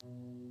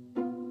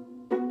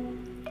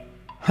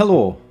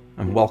Hello,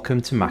 and welcome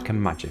to Mackem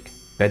Magic,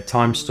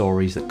 bedtime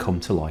stories that come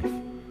to life.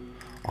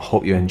 I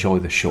hope you enjoy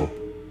the show.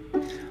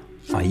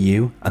 Are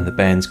you and the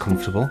bairns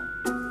comfortable?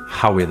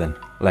 Howie then,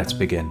 let's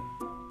begin.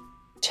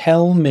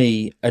 Tell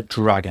me a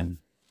dragon.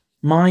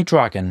 My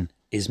dragon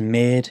is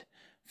made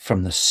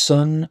from the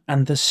sun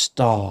and the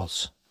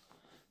stars.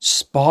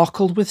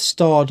 Sparkled with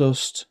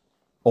stardust,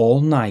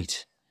 all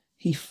night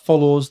he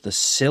follows the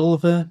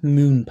silver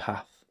moon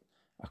path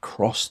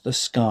across the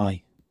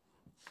sky.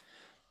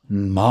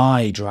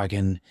 My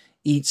dragon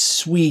eats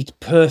sweet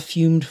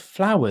perfumed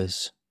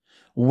flowers.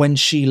 When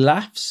she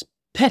laughs,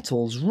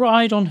 petals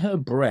ride on her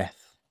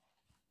breath.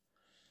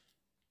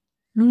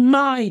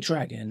 My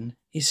dragon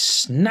is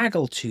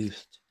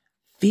snaggle-toothed,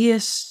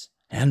 fierce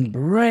and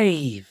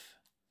brave.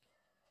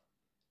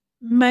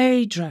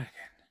 My dragon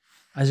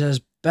is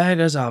as big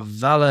as a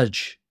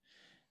village,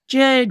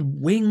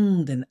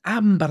 jade-winged and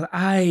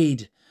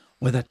amber-eyed,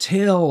 with a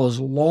tail as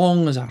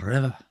long as a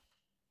river.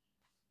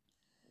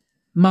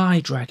 My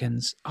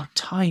dragons are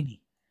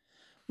tiny,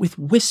 with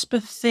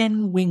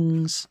whisper-thin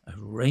wings of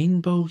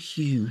rainbow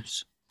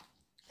hues.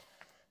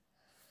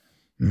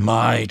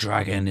 My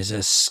dragon is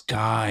a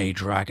sky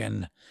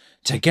dragon.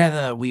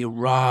 Together we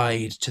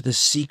ride to the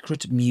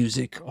secret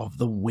music of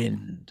the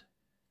wind.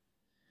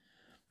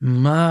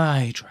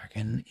 My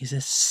dragon is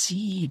a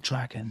sea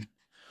dragon.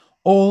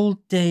 All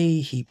day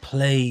he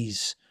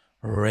plays,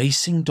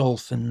 racing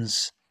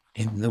dolphins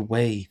in the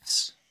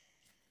waves.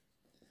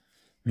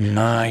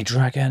 My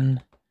dragon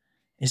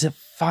is a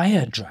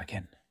fire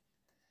dragon.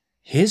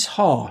 His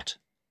heart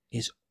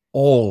is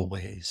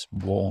always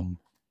warm.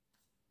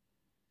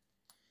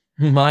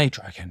 My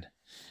dragon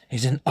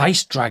is an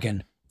ice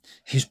dragon.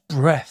 His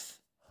breath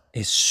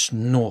is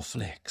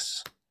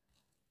snowflakes.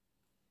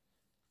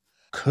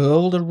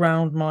 Curled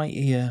around my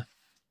ear,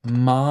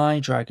 my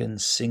dragon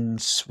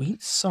sings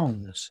sweet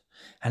songs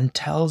and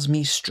tells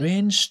me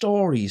strange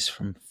stories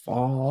from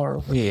far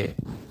away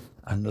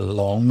and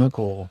long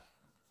ago.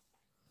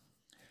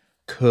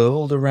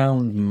 Curled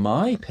around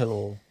my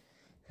pillow,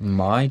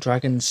 my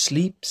dragon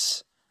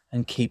sleeps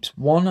and keeps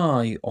one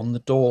eye on the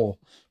door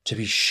to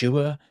be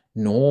sure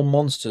no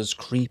monsters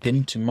creep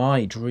into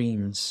my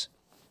dreams.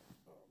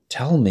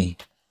 Tell me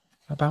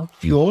about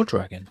your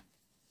dragon.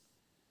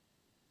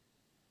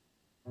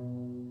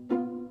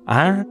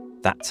 And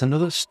that's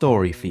another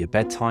story for your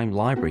bedtime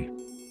library.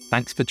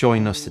 Thanks for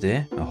joining us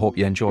today. I hope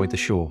you enjoyed the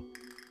show.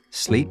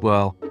 Sleep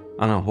well,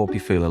 and I hope you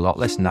feel a lot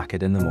less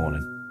knackered in the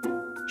morning.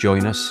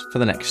 Join us for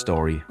the next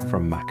story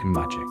from Mackem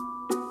Magic.